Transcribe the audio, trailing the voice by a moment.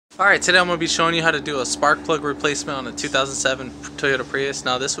Alright, today I'm going to be showing you how to do a spark plug replacement on a 2007 Toyota Prius.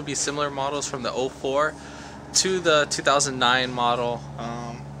 Now this would be similar models from the 04 to the 2009 model.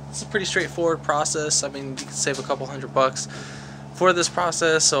 It's a pretty straightforward process. I mean, you can save a couple $100 for this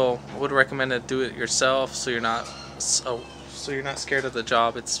process, so I would recommend to do it yourself so you're not scared of the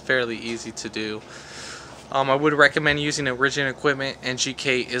job. It's fairly easy to do. I would recommend using original equipment, and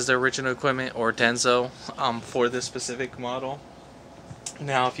GK is the original equipment, or Denso for this specific model.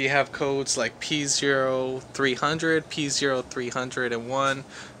 Now if you have codes like P0300, P0301,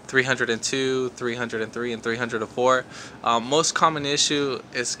 302, 303, and 304, most common issue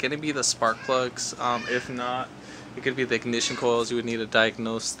is going to be the spark plugs. If not, it could be the ignition coils. You would need to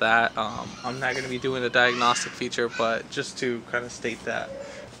diagnose that. I'm not going to be doing a diagnostic feature, but just to kind of state that.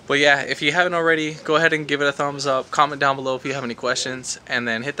 But yeah, if you haven't already, go ahead and give it a thumbs up, comment down below if you have any questions, and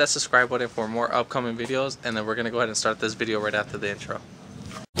then hit that subscribe button for more upcoming videos. And then we're going to go ahead and start this video right after the intro.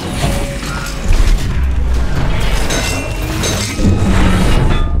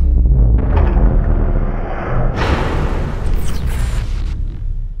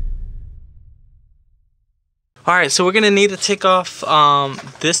 Alright, so we're going to need to take off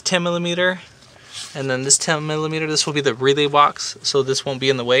this 10mm and then this 10mm. This will be the relay box, so this won't be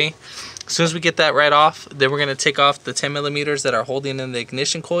in the way. As soon as we get that right off, then we're going to take off the 10mm that are holding in the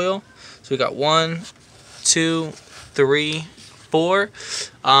ignition coil. So we got 1, 2, 3, 4.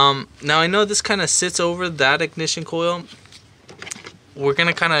 Now I know this kind of sits over that ignition coil. We're going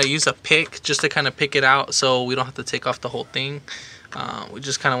to kind of use a pick just to kind of pick it out so we don't have to take off the whole thing. We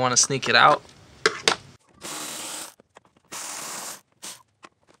just kind of want to sneak it out.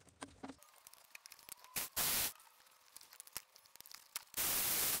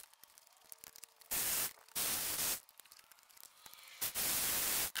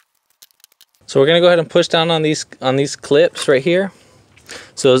 So we're gonna go ahead and push down on these clips right here.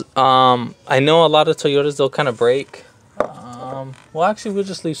 So I know a lot of Toyotas, they'll kind of break. Well, actually, we'll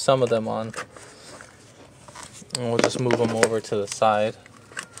just leave some of them on, and we'll just move them over to the side.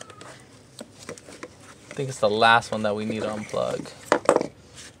 I think it's the last one that we need to unplug.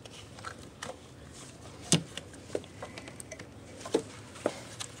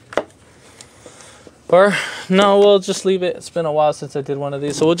 Or no, we'll just leave it. It's been a while since I did one of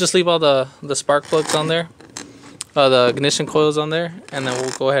these, so we'll just leave all the spark plugs on there, the ignition coils on there, and then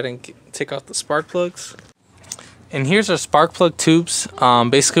we'll go ahead and take off the spark plugs. And here's our spark plug tubes.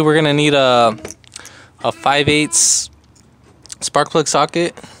 Basically, we're gonna need a 5/8 spark plug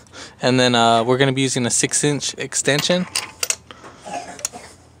socket, and then we're gonna be using a 6-inch extension.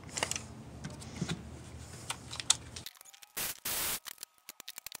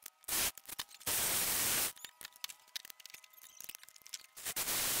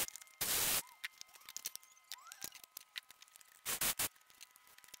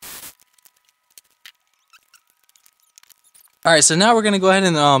 Alright, so now we're going to go ahead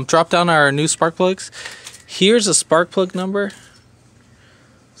and drop down our new spark plugs. Here's a spark plug number.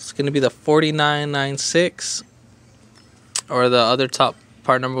 It's going to be the 4996. Or the other top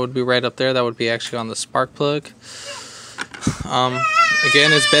part number would be right up there. That would be actually on the spark plug.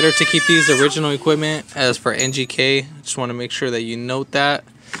 Again, it's better to keep these original equipment as for NGK. Just want to make sure that you note that.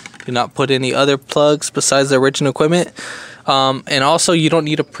 Do not put any other plugs besides the original equipment. And also, you don't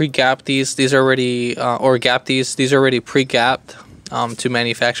need to pre-gap these. These are already, or gap these. These are already pre-gapped to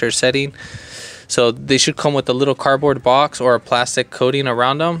manufacturer setting. So they should come with a little cardboard box or a plastic coating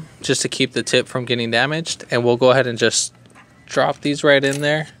around them just to keep the tip from getting damaged. And we'll go ahead and just drop these right in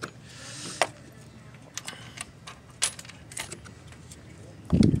there.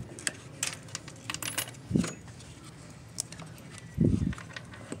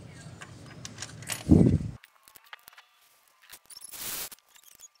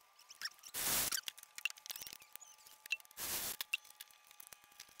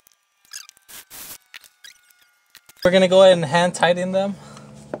 We're going to go ahead and hand tighten them.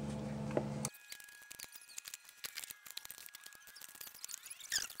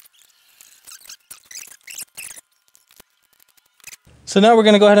 So now we're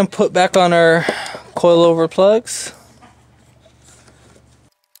going to go ahead and put back on our coilover plugs.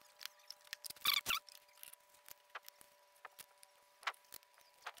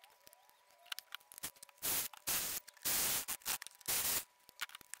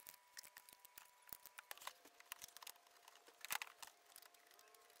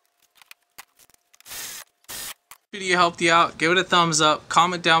 Video helped you out, give it a thumbs up,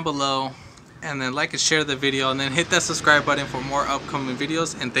 comment down below, and then like and share the video, and then hit that subscribe button for more upcoming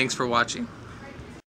videos. And thanks for watching.